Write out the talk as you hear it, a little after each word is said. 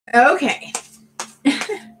Okay.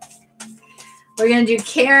 We're going to do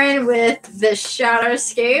Karen with the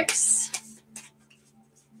Shadowscapes.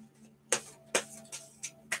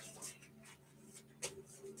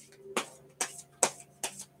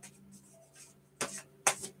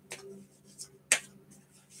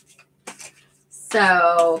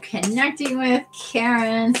 So connecting with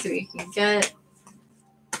Karen so we can get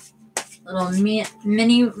a little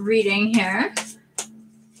mini reading here.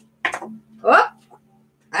 Oh,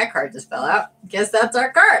 that card just fell out. Guess that's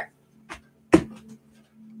our card.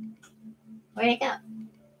 Where'd it go?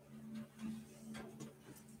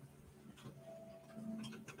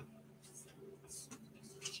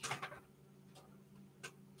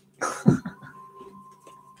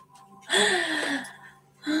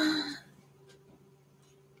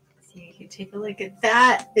 So you can take a look at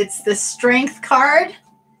that. It's the Strength card.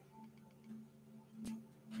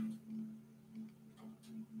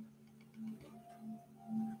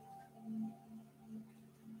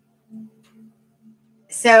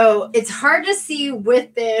 So it's hard to see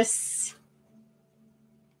with this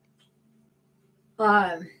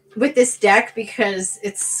deck because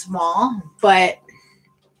it's small, but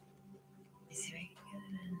let's see if I can get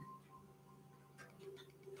it in.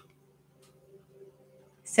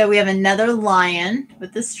 So we have another lion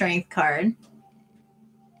with the Strength card.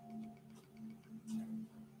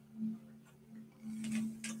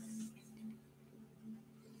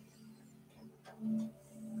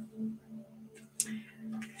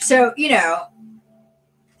 So, you know,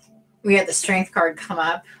 we had the Strength card come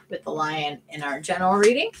up with the lion in our general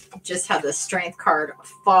reading. Just had the Strength card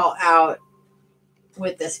fall out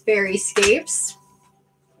with this Fairy-scapes.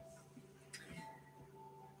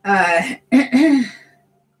 And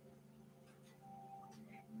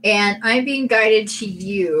I'm being guided to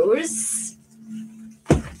use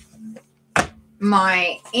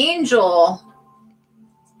my Angel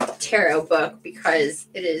tarot book because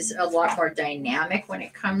it is a lot more dynamic when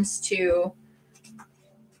it comes to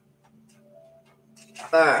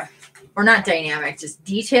or not dynamic, just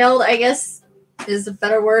detailed, I guess is a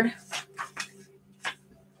better word.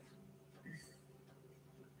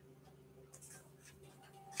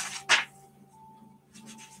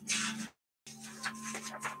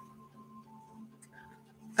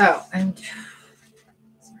 Oh, I'm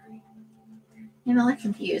sorry. I'm a little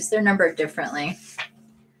confused. They're numbered differently.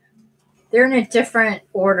 They're in a different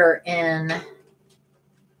order in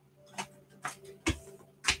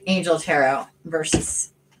Angel Tarot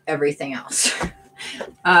versus everything else.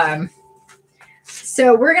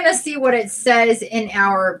 So we're going to see what it says in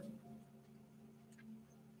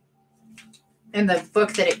the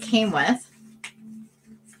book that it came with.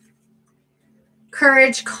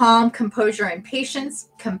 Courage, calm, composure, and patience,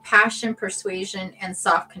 compassion, persuasion, and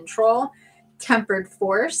self-control, tempered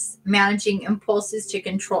force, managing impulses to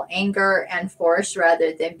control anger and force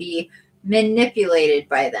rather than be manipulated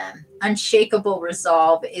by them. Unshakable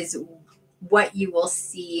resolve is what you will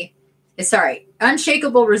see.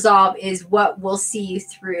 Unshakable resolve is what will see you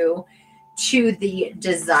through to the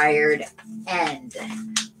desired end.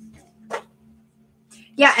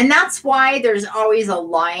 Yeah, and that's why there's always a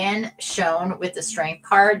lion shown with the Strength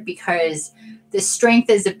card, because the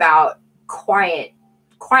Strength is about quiet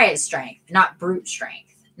strength, not brute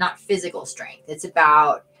strength, not physical strength. It's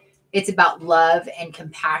about love and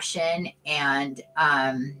compassion and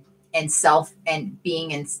self, and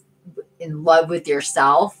being in love with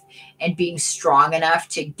yourself and being strong enough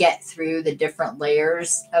to get through the different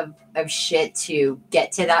layers of shit to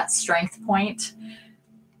get to that strength point.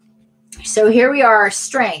 So here we are,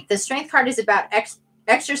 Strength. The Strength card is about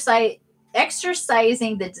exercising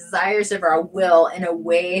the desires of our will in a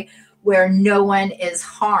way where no one is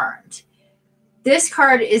harmed. This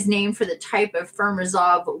card is named for the type of firm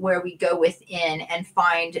resolve where we go within and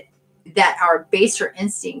find that our baser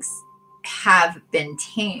instincts have been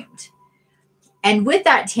tamed. And with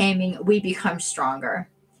that taming, we become stronger.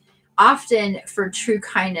 Often, for true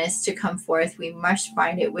kindness to come forth, we must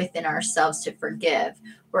find it within ourselves to forgive.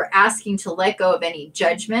 We're asking to let go of any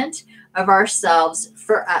judgment of ourselves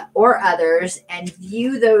or others and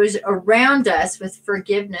view those around us with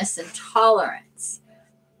forgiveness and tolerance.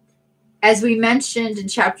 As we mentioned in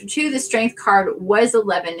Chapter 2, the Strength card was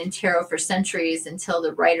 11 in tarot for centuries until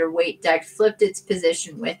the Rider-Waite deck flipped its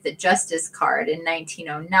position with the Justice card in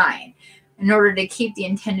 1909. In order to keep the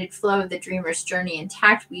intended flow of the dreamer's journey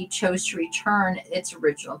intact, we chose to return its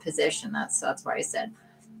original position. That's why I said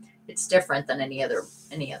it's different than any other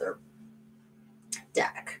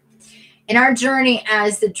deck. In our journey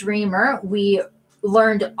as the dreamer, we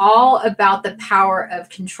learned all about the power of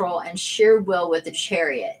control and sheer will with the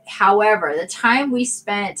Chariot. However, the time we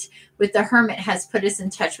spent with the Hermit has put us in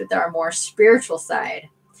touch with our more spiritual side.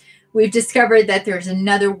 We've discovered that there's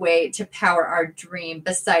another way to power our dream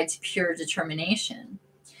besides pure determination.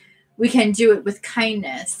 We can do it with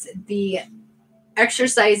kindness. The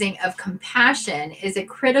exercising of compassion is a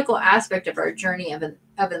critical aspect of our journey on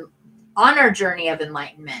our journey of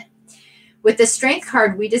enlightenment. With the Strength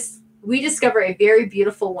card, we discover a very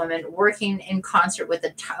beautiful woman working in concert with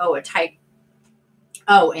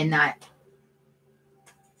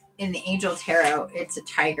in the Angel Tarot, it's a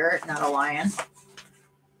tiger, not a lion.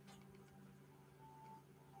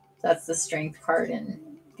 That's the Strength card in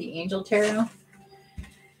the Angel Tarot.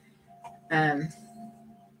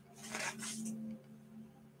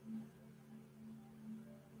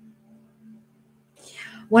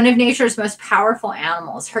 One of nature's most powerful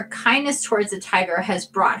animals. Her kindness towards the tiger has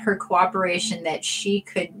brought her cooperation that she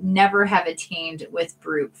could never have attained with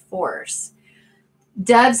brute force.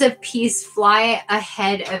 Doves of peace fly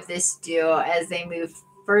ahead of this duo as they move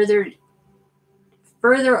further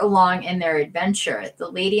along in their adventure. The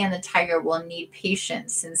lady and the tiger will need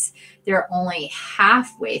patience since they're only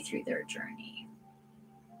halfway through their journey.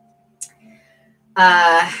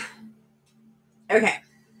 Okay.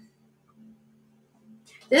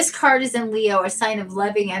 This card is in Leo, a sign of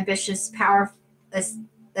loving, ambitious, power,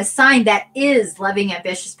 a sign that is loving,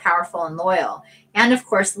 ambitious, powerful, and loyal. And of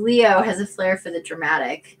course, Leo has a flair for the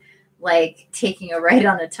dramatic, like taking a ride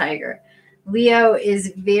on a tiger. Leo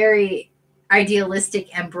is very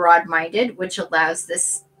idealistic and broad-minded, which allows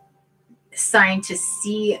this sign to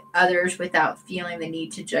see others without feeling the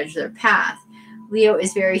need to judge their path. Leo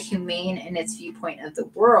is very humane in its viewpoint of the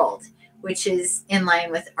world, which is in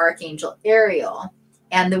line with Archangel Ariel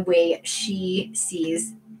and the way she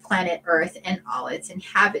sees planet Earth and all its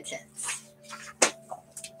inhabitants.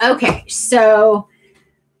 Okay, so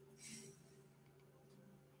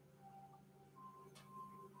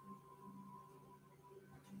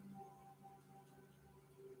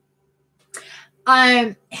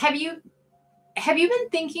have you been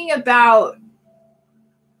thinking about,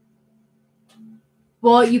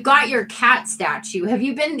 well, you got your cat statue.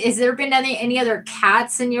 Has there been any other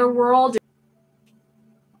cats in your world?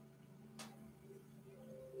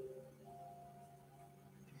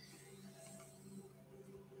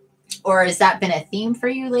 Or has that been a theme for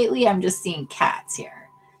you lately? I'm just seeing cats here.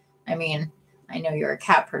 I mean, I know you're a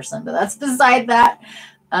cat person, but that's beside that.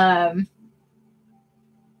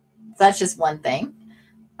 That's just one thing.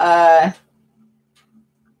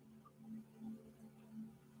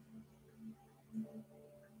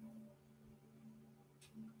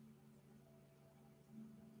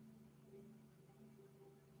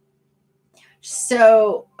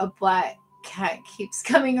 So a black cat keeps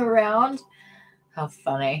coming around. How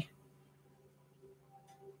funny.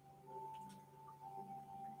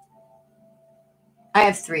 I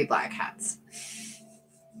have 3 black cats.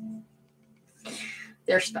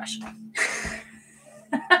 They're special.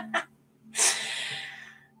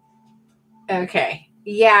 Okay.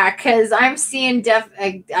 Yeah, because I'm seeing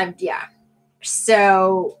yeah.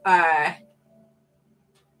 So,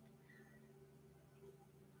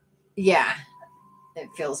 yeah. It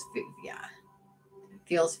feels, yeah.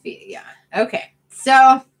 Yeah. Okay.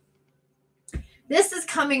 So, this is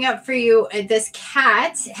coming up for you. This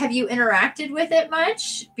cat, have you interacted with it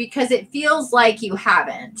much? Because it feels like you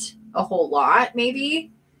haven't a whole lot,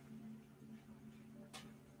 maybe.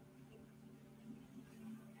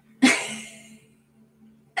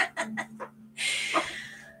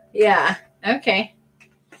 Yeah. Okay.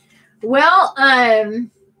 Well,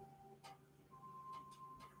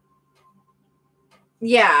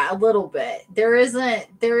 yeah, a little bit. There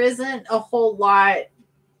isn't a whole lot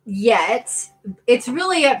yet. It's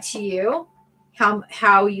really up to you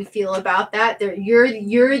how you feel about that. You're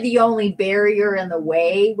the only barrier in the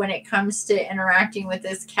way when it comes to interacting with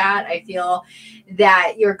this cat. I feel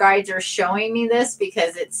that your guides are showing me this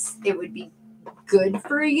because it would be good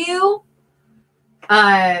for you.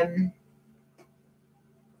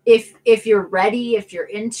 If you're ready, if you're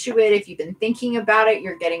into it, if you've been thinking about it,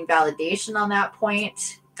 you're getting validation on that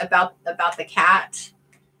point about the cat.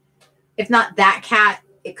 If not that cat,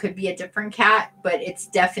 it could be a different cat, but it's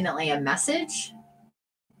definitely a message.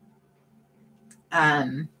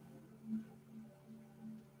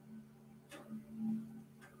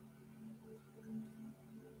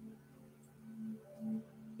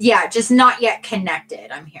 Yeah, just not yet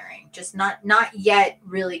connected, I'm hearing. Just not yet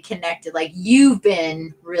really connected. Like you've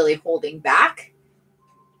been really holding back.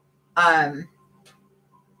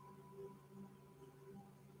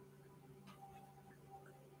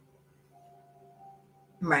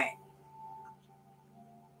 Right.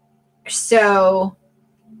 So,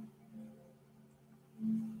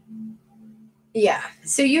 yeah.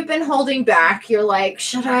 So you've been holding back. You're like,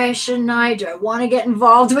 should I, shouldn't I? Do I want to get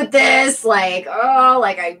involved with this? Like, oh,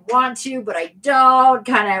 like I want to, but I don't,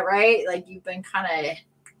 kind of, right? Like you've been kind of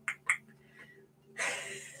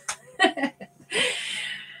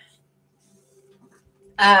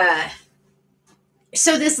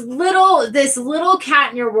so this little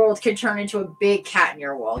cat in your world could turn into a big cat in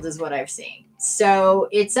your world, is what I've seen. So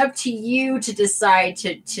it's up to you to decide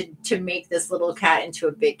to make this little cat into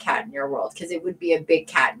a big cat in your world, because it would be a big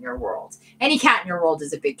cat in your world. Any cat in your world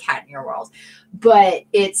is a big cat in your world, but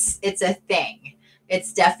it's a thing.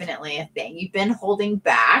 It's definitely a thing. You've been holding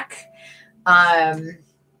back.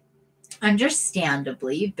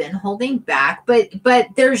 Understandably, you've been holding back, but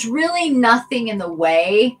there's really nothing in the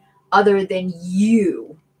way other than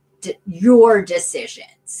your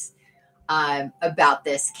decisions about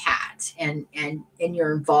this cat and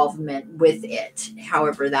your involvement with it,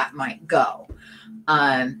 however that might go.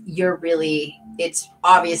 It's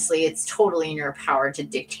totally in your power to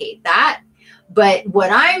dictate that. But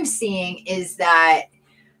what I'm seeing is that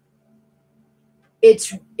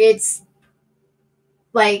it's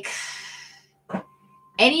like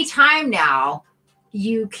anytime now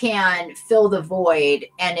you can fill the void,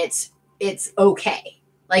 and it's okay.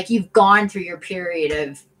 Like you've gone through your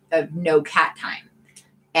period of no cat time,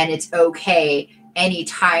 and it's okay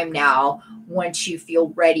anytime now once you feel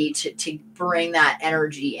ready to bring that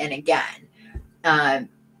energy in again.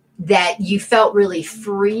 That you felt really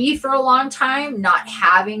free for a long time, not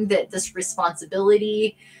having this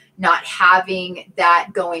responsibility, not having that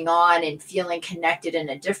going on, and feeling connected in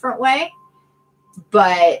a different way,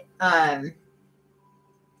 but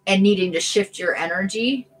and needing to shift your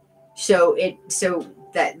energy. So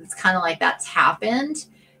that it's kind of like that's happened.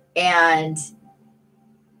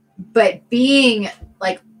 But being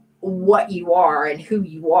like what you are and who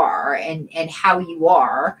you are and how you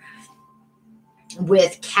are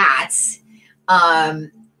with cats,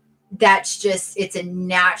 that's just, it's a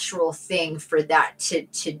natural thing for that to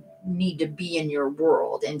need to be in your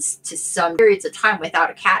world. And to some periods of time without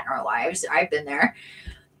a cat in our lives, I've been there,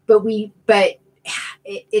 but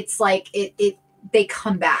it's like they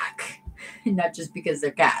come back, not just because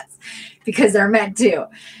they're cats, because they're meant to.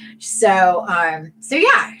 So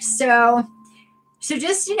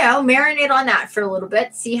just, marinate on that for a little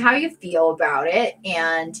bit, see how you feel about it.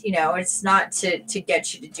 And, it's not to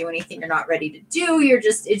get you to do anything you're not ready to do.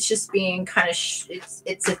 It's just being kind of,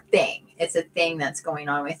 it's a thing. It's a thing that's going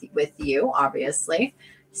on with you, obviously.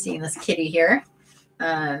 Seeing this kitty here.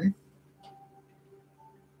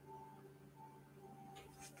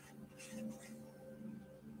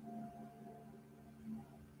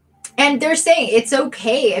 And they're saying it's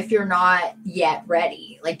okay if you're not yet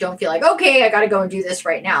ready. Like, don't feel like, okay, I got to go and do this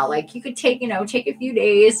right now. Like, you could take a few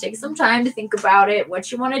days, take some time to think about it,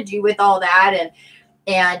 what you want to do with all that.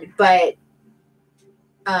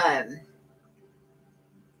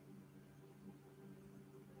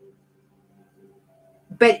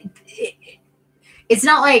 But it's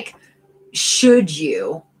not like, should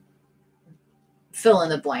you fill in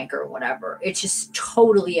the blank or whatever. It's just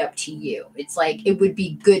totally up to you. It's like, it would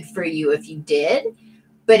be good for you if you did,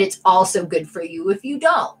 but it's also good for you if you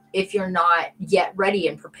don't. If you're not yet ready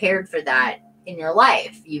and prepared for that in your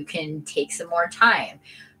life, you can take some more time.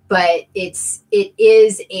 But it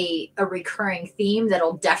is a recurring theme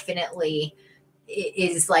that'll definitely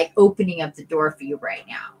is like opening up the door for you right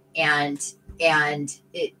now. And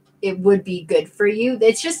it would be good for you.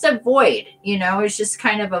 It's just a void, it's just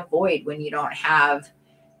kind of a void when you don't have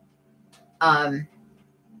an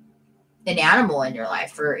animal in your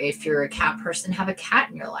life, or if you're a cat person, have a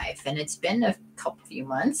cat in your life. And it's been a few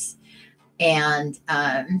months, and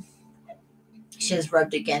she has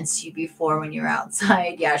rubbed against you before when you're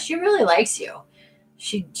outside. Yeah, she really likes you.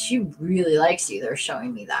 She really likes you. They're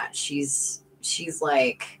showing me that. She's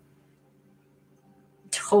like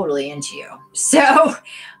totally into you. So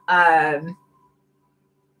and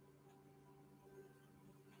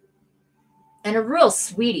a real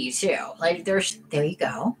sweetie too. Like there you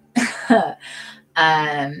go.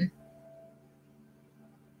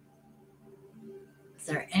 Is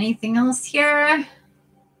there anything else here?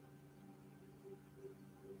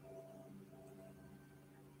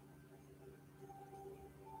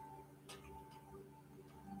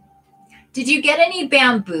 Did you get any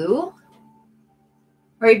bamboo?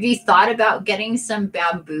 Or have you thought about getting some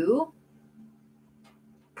bamboo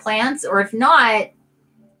plants? Or if not,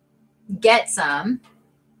 get some.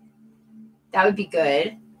 That would be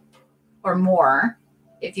good. Or more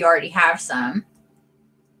if you already have some.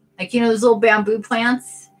 Like, you know, those little bamboo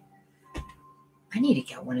plants. I need to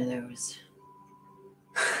get one of those.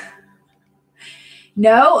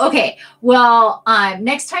 No? Okay. Well,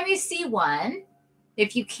 next time you see one,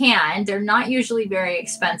 if you can, they're not usually very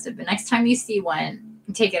expensive, but next time you see one,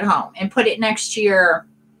 take it home and put it next to your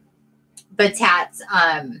Batat's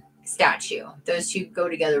statue. Those two go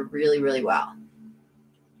together really, really well.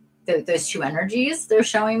 Those two energies they're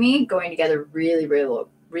showing me going together really, really,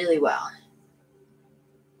 really well.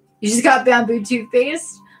 You just got bamboo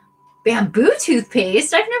toothpaste? Bamboo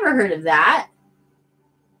toothpaste? I've never heard of that.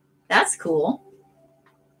 That's cool.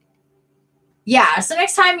 Yeah, so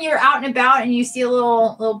next time you're out and about and you see a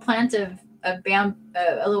little plant of a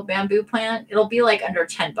little bamboo plant, it'll be like under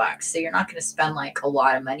 $10. So you're not going to spend like a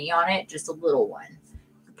lot of money on it, just a little one.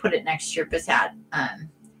 Put it next to your Batat.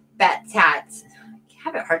 Batat. I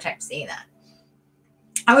have a hard time saying that.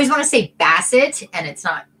 I always want to say Bassett, and it's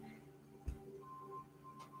not.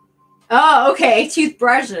 Oh, okay.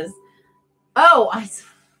 Toothbrushes. Oh,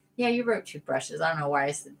 yeah, you wrote toothbrushes. I don't know why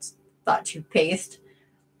I thought toothpaste.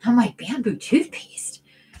 I'm like, bamboo toothpaste.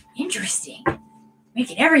 Interesting.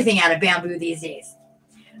 Making everything out of bamboo these days.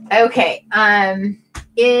 Okay.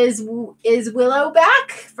 Is Willow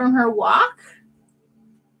back from her walk?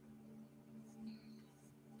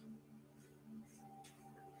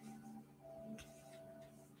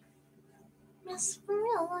 Miss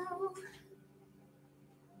Willow.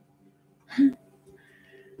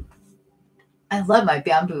 I love my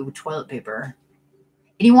bamboo toilet paper.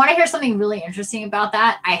 And you want to hear something really interesting about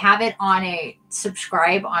that? I have it on a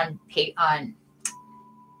subscribe on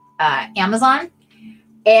Amazon,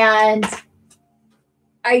 and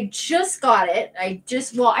I just got it. I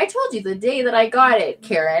told you the day that I got it,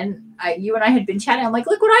 Karen. You and I had been chatting. I'm like,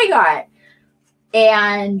 look what I got,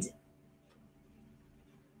 and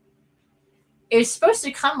it's supposed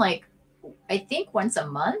to come like I think once a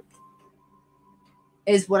month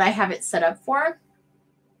is what I have it set up for,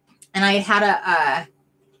 and I had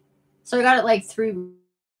so I got it like 3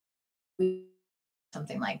 weeks,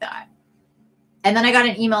 something like that. And then I got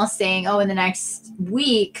an email saying, oh, in the next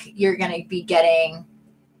week, you're going to be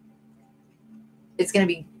it's going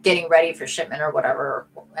to be getting ready for shipment or whatever.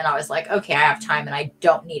 And I was like, okay, I have time and I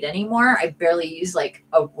don't need any more. I barely use like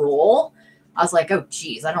a roll. I was like, oh,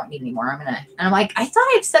 geez, I don't need any more. And I'm like, I thought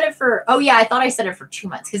I'd set it for, I thought I set it for 2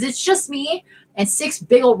 months because it's just me and 6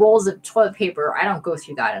 big old rolls of toilet paper. I don't go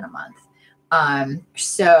through that in a month.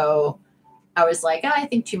 So I was like, I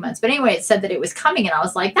think 2 months. But anyway, it said that it was coming. And I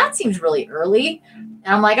was like, that seems really early. And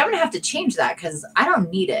I'm like, I'm going to have to change that because I don't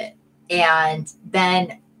need it. And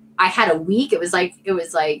then I had a week. It was like,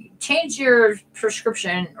 change your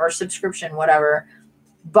prescription or subscription, whatever,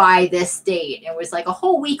 by this date. It was like a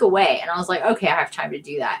whole week away. And I was like, okay, I have time to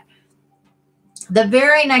do that. The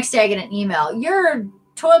very next day I get an email, your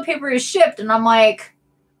toilet paper is shipped. And I'm like,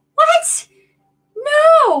 what?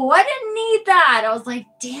 No, I didn't need that. I was like,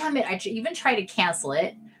 damn it. I even tried to cancel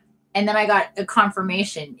it. And then I got a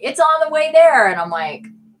confirmation. It's on the way there. And I'm like,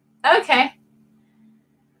 okay.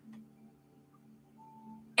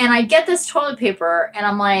 And I get this toilet paper and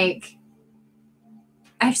I'm like,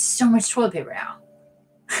 I have so much toilet paper now.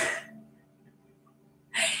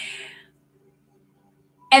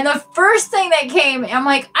 And the first thing that came, I'm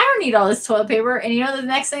like, I don't need all this toilet paper. And you know, the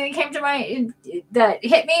next thing that came to that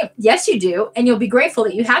hit me, yes, you do. And you'll be grateful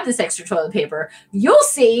that you have this extra toilet paper. You'll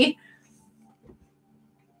see.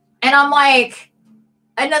 And I'm like,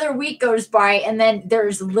 another week goes by and then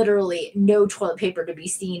there's literally no toilet paper to be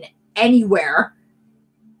seen anywhere.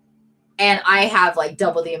 And I have like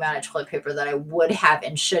double the amount of toilet paper that I would have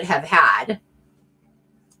and should have had.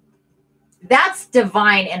 That's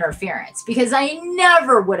divine interference because I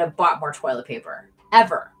never would have bought more toilet paper,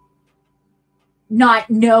 ever. Not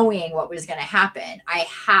knowing what was going to happen. I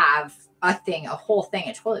have a whole thing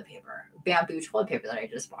of toilet paper, bamboo toilet paper that I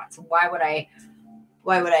just bought. So why would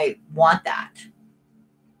I want that?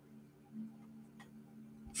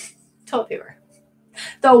 Toilet paper.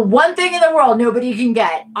 The one thing in the world nobody can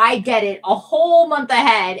get. I get it a whole month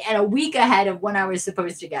ahead and a week ahead of when I was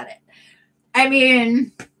supposed to get it. I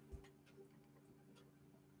mean,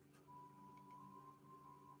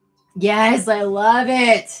 yes, I love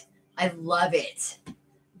it. I love it.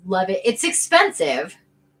 Love it. It's expensive.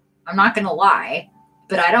 I'm not going to lie,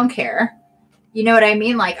 but I don't care. You know what I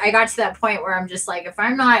mean? Like I got to that point where I'm just like, if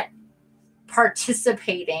I'm not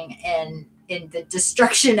participating in the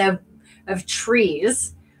destruction of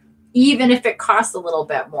trees, even if it costs a little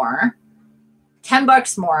bit more,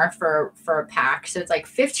 $10 more for a pack. So it's like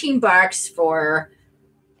 $15 for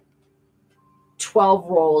 12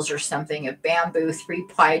 rolls or something of bamboo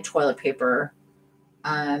 3-ply toilet paper.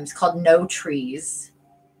 It's called No Trees.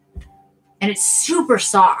 And it's super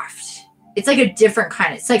soft. It's like a different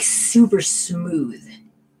kind. It's like super smooth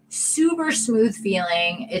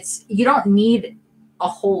feeling. You don't need a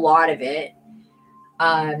whole lot of it.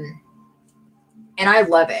 And I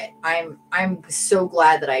love it. I'm so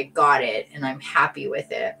glad that I got it, and I'm happy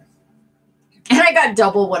with it. And I got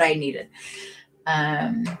double what I needed.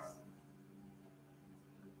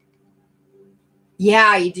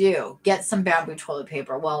 Yeah, you do. Get some bamboo toilet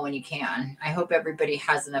paper. Well, when you can. I hope everybody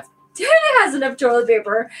has enough toilet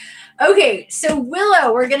paper. Okay, so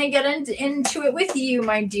Willow, we're going to get into it with you,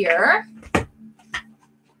 my dear.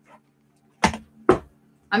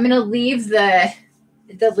 I'm going to leave the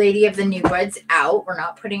Lady of the New Woods out. We're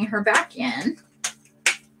not putting her back in.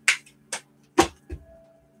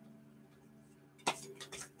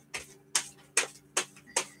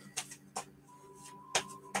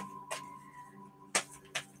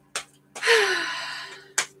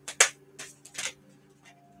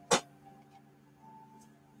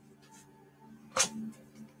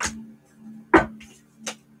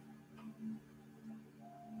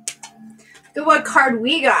 Look at what card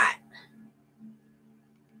we got.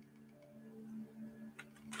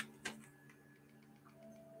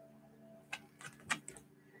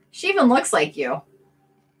 She even looks like you.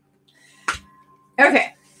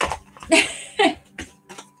 Okay.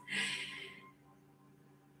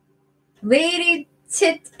 Lady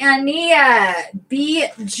Titania, be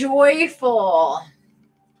joyful.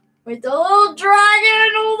 With the little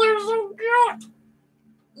dragon. Oh, they're so cute.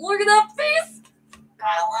 Look at that face.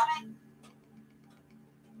 I love it.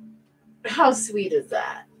 How sweet is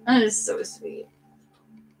that? That is so sweet.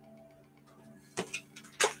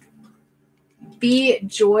 Be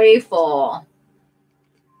joyful.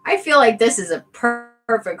 I feel like this is a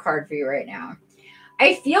perfect card for you right now.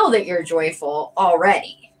 I feel that you're joyful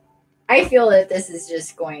already. I feel that this is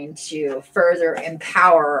just going to further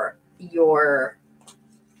empower your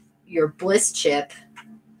bliss chip.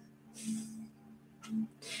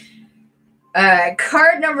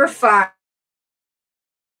 Card number 5.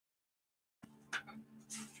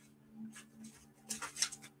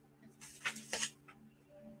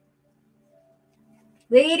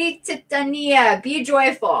 Lady Titania, be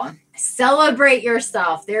joyful. Celebrate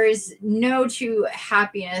yourself. There is no true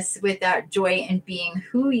happiness without joy in being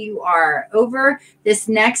who you are. Over this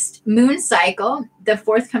next moon cycle, the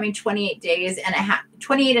forthcoming 28 and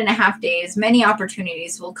a half days, many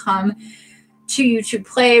opportunities will come to you to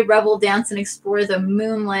play, revel, dance, and explore the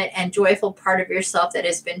moonlit and joyful part of yourself that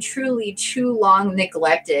has been truly too long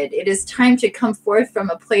neglected. It is time to come forth from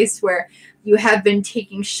a place where you have been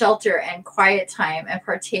taking shelter and quiet time and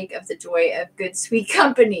partake of the joy of good, sweet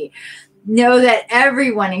company. Know that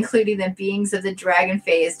everyone, including the beings of the dragon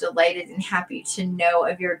fae, is delighted and happy to know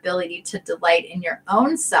of your ability to delight in your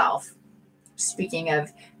own self. Speaking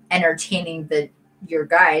of entertaining your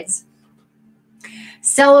guides.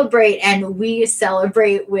 Celebrate, and we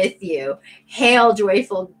celebrate with you. Hail,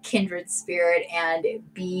 joyful kindred spirit, and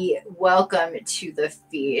be welcome to the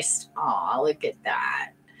feast. Aw, look at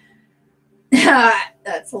that.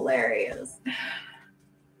 That's hilarious.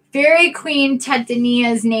 Fairy Queen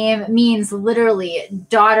Titania's name means literally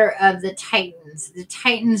daughter of the Titans. The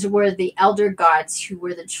Titans were the elder gods who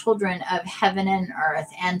were the children of heaven and earth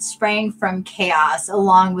and sprang from chaos,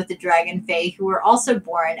 along with the dragon fae who were also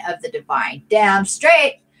born of the divine. Damn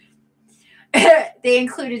straight. They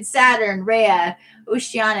included Saturn, Rhea,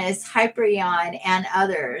 Oceanus, Hyperion, and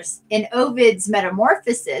others. In Ovid's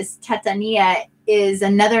Metamorphosis, Titania is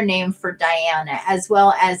another name for Diana, as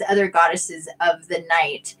well as other goddesses of the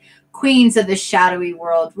night, queens of the shadowy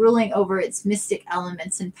world, ruling over its mystic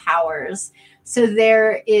elements and powers. So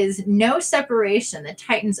there is no separation. The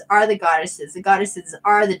Titans are the goddesses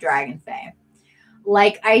are the dragon fae.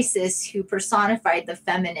 Like Isis, who personified the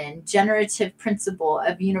feminine, generative principle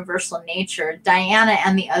of universal nature, Diana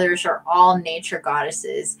and the others are all nature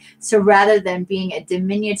goddesses. So rather than being a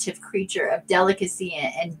diminutive creature of delicacy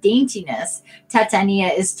and daintiness, Titania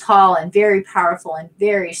is tall and very powerful and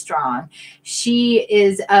very strong. She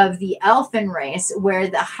is of the elfin race, where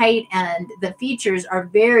the height and the features are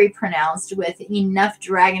very pronounced, with enough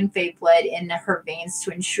dragon fae blood in her veins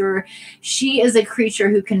to ensure she is a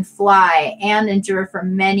creature who can fly and endure for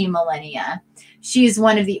many millennia. She is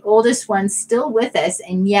one of the oldest ones still with us,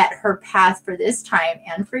 and yet her path for this time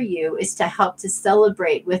and for you is to help to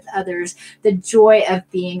celebrate with others the joy of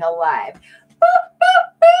being alive. Boop,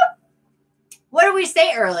 boop, boop. What did we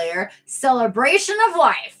say earlier? Celebration of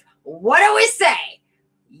life. What do we say?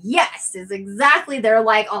 Yes, it's exactly, they're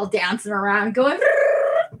like all dancing around going,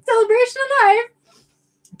 celebration of life.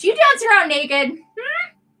 Do you dance around naked?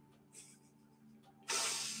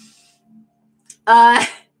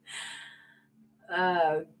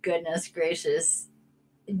 Oh, goodness gracious.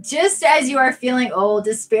 Just as you are feeling old,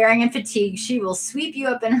 despairing, and fatigued, she will sweep you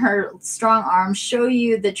up in her strong arms, show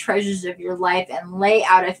you the treasures of your life, and lay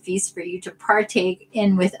out a feast for you to partake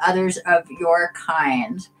in with others of your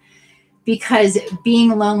kind. Because being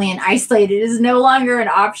lonely and isolated is no longer an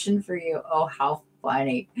option for you. Oh, how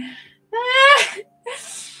funny.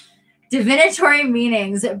 Divinatory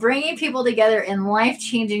meanings, bringing people together in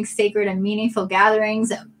life-changing, sacred, and meaningful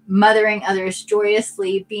gatherings, mothering others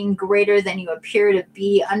joyously, being greater than you appear to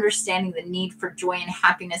be, understanding the need for joy and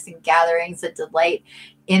happiness in gatherings that delight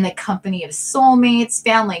in the company of soulmates,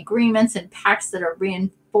 family agreements, and pacts that are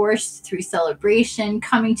reinforced through celebration,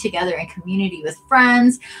 coming together in community with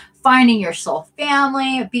friends, finding your soul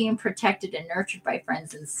family, being protected and nurtured by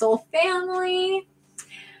friends and soul family.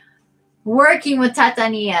 Working with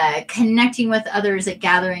Tatania, connecting with others at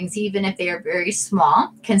gatherings, even if they are very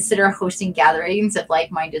small. Consider hosting gatherings of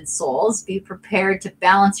like-minded souls. Be prepared to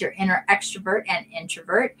balance your inner extrovert and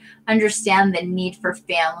introvert. Understand the need for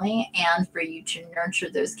family and for you to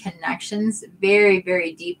nurture those connections. Very,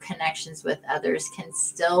 very deep connections with others can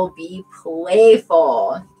still be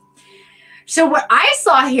playful. So what I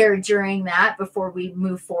saw here during that, before we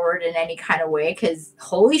move forward in any kind of way, because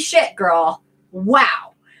holy shit, girl, wow.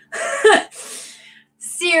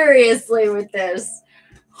 Seriously with this,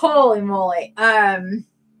 holy moly.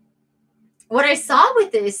 What I saw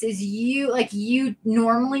with this is you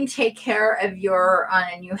normally take care of your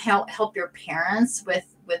and you help your parents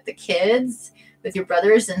with the kids, with your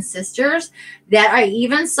brothers and sisters. That I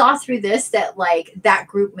even saw through this that like that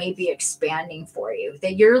group may be expanding for you,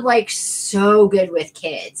 that you're like so good with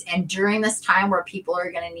kids, and during this time where people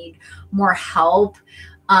are going to need more help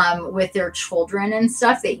with their children and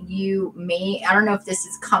stuff, that you may, I don't know if this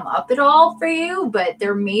has come up at all for you, but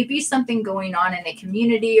there may be something going on in the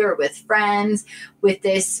community or with friends with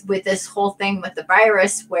this whole thing with the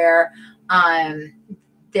virus, where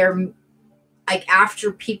they're like,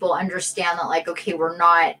 after people understand that, like, okay, we're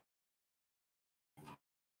not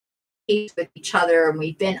with each other and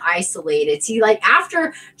we've been isolated. See, like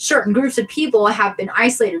after certain groups of people have been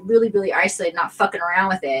isolated, really, really isolated, not fucking around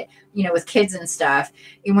with it, you know, with kids and stuff,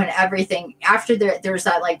 and when everything after there's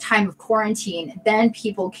that like time of quarantine, then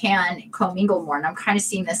people can commingle more. And I'm kind of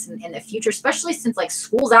seeing this in the future, especially since like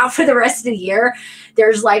school's out for the rest of the year.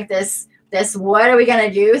 There's like this what are we going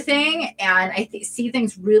to do thing, and I see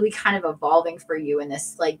things really kind of evolving for you in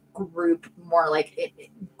this like group, more like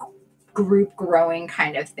group growing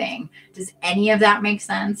kind of thing. Does any of that make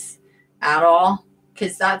sense at all?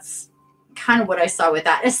 Because that's kind of what I saw with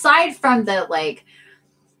that, aside from the like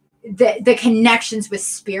the connections with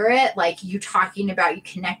spirit, like you talking about you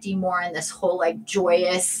connecting more in this whole like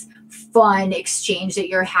joyous fun exchange that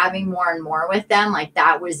you're having more and more with them. Like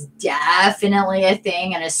that was definitely a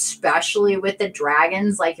thing, and especially with the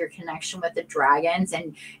dragons, like your connection with the dragons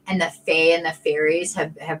and the fae and the fairies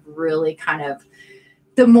have really kind of,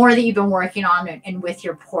 the more that you've been working on and with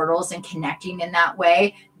your portals and connecting in that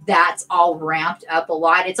way, that's all ramped up a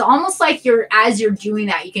lot. It's almost like as you're doing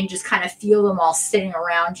that, you can just kind of feel them all sitting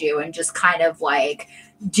around you and just kind of like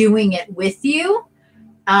doing it with you.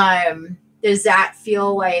 Does that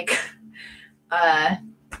feel like,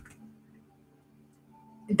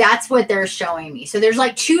 that's what they're showing me. So there's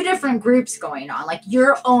like two different groups going on, like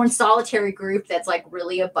your own solitary group that's like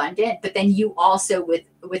really abundant, but then you also with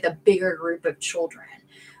a bigger group of children.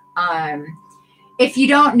 If you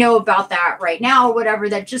don't know about that right now or whatever,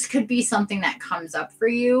 that just could be something that comes up for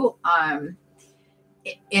you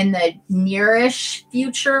in the nearish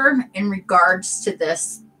future in regards to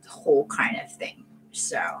this whole kind of thing.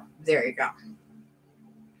 So there you go.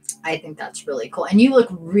 I think that's really cool. And you look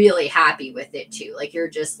really happy with it too. Like you're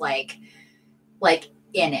just like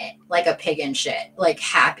in it, like a pig in shit, like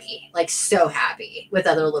happy, like so happy with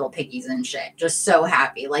other little piggies and shit. Just so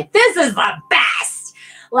happy. Like this is the best.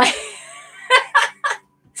 Like,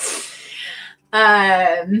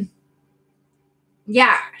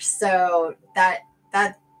 yeah, so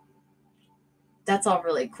that's all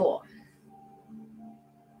really cool.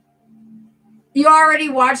 You already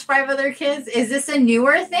watched 5 Other Kids? Is this a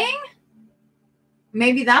newer thing?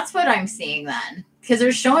 Maybe that's what I'm seeing then, because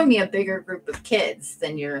they're showing me a bigger group of kids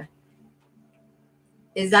than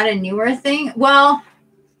is that a newer thing? Well,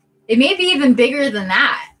 it may be even bigger than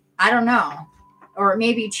that. I don't know. Or it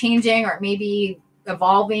may be changing, or it may be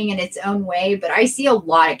evolving in its own way, but I see a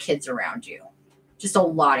lot of kids around you, just a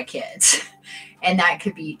lot of kids, and that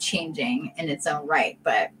could be changing in its own right.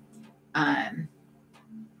 But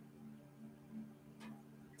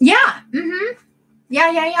yeah,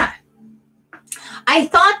 yeah. I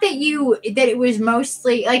thought that it was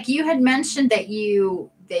mostly like you had mentioned that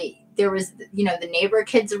there was, you know, the neighbor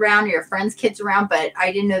kids around, your friends' kids around, but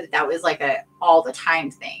I didn't know that that was like a all the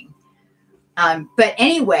time thing. But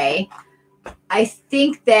anyway, I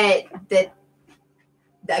think that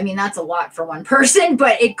I mean, that's a lot for one person,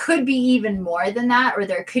 but it could be even more than that, or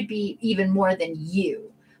there could be even more than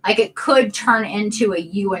you. Like it could turn into a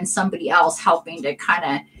you and somebody else helping to kind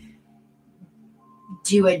of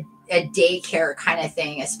do a daycare kind of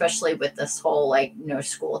thing, especially with this whole like no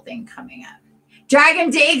school thing coming up. Dragon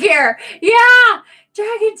daycare. Yeah.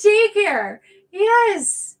 Dragon daycare.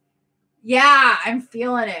 Yes. Yeah. I'm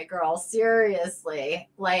feeling it, girl. Seriously.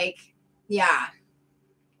 Like, yeah.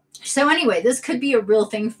 So anyway, this could be a real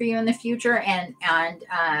thing for you in the future. And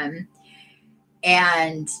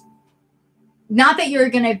not that you're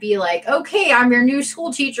going to be like, okay, I'm your new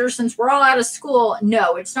school teacher since we're all out of school.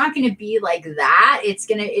 No, it's not going to be like that. It's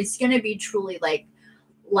going to be truly like,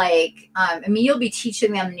 I mean, you'll be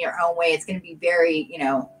teaching them in your own way. It's going to be very, you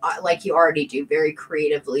know, like you already do, very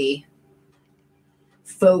creatively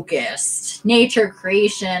focused, nature,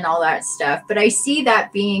 creation, all that stuff. But I see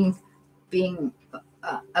that being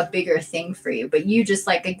a bigger thing for you. But you just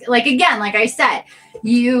like again, like I said,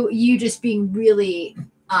 you just being really,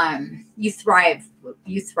 you thrive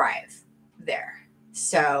there.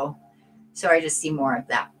 So I just see more of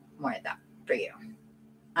that for you.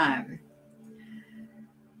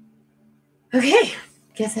 Okay,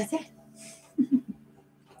 guess that's it.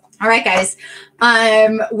 All right, guys.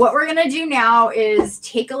 What we're gonna do now is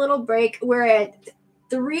take a little break. We're at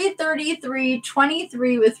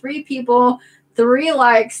 3:33:23 with 3 people, 3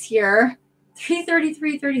 likes here.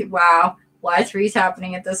 3:33:30. Wow, a lot of threes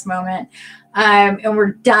happening at this moment. And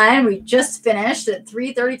we're done. We just finished at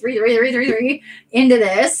 3:33 into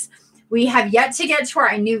this. We have yet to get to where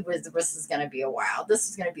I knew this is going to be a while. This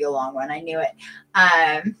is going to be a long one. I knew it.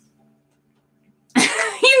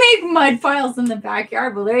 You make mud piles in the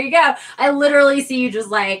backyard. Well, there you go. I literally see you just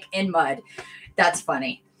like in mud. That's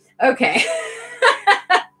funny. Okay.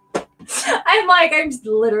 I'm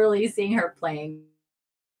literally seeing her playing.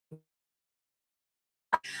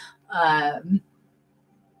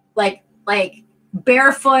 Like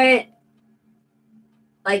barefoot,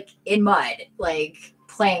 like in mud, like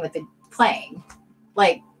playing.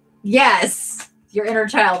 Like, yes, your inner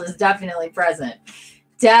child is definitely present.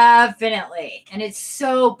 Definitely. And it's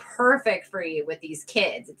so perfect for you with these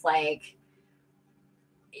kids. It's like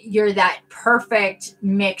you're that perfect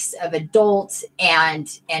mix of adult and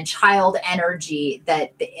child energy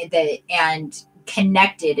that and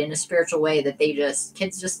connected in a spiritual way that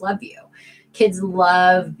kids just love you. Kids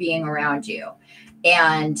love being around you.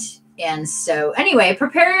 And so anyway,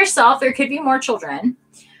 prepare yourself. There could be more children.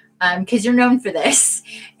 Because you're known for this,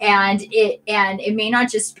 and it may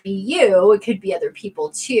not just be you, it could be other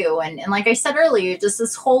people too. And like I said earlier, just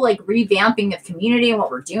this whole like revamping of community and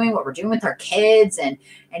what we're doing with our kids and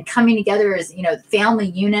coming together as, you know,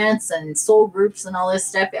 family units and soul groups and all this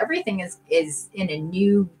stuff. Everything is in a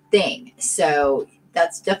new thing. So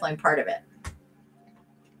that's definitely part of it.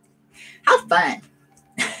 How fun.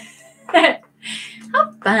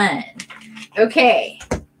 How fun. Okay.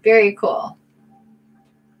 Very cool.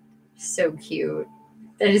 So cute.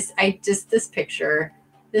 This picture,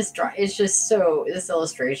 this drawing is just so, this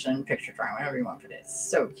illustration, picture drawing, whatever you want to put it. It's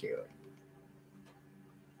so cute.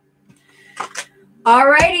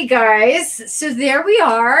 Alrighty, guys. So there we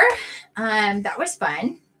are. That was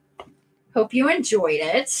fun. Hope you enjoyed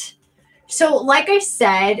it. So like I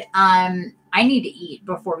said, I need to eat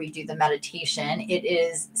before we do the meditation. It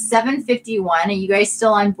is 7:51. Are you guys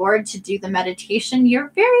still on board to do the meditation? You're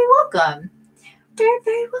very welcome. Very,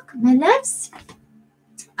 very welcome, my loves.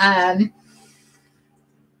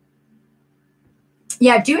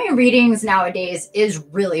 Yeah, doing readings nowadays is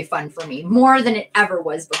really fun for me, more than it ever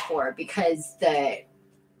was before, because the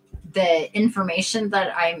information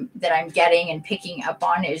that I'm getting and picking up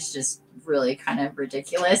on is just really kind of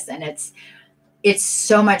ridiculous, and it's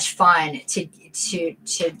so much fun to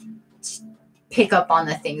pick up on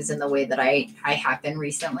the things in the way that I have been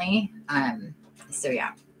recently. So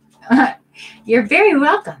yeah. You're very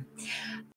welcome.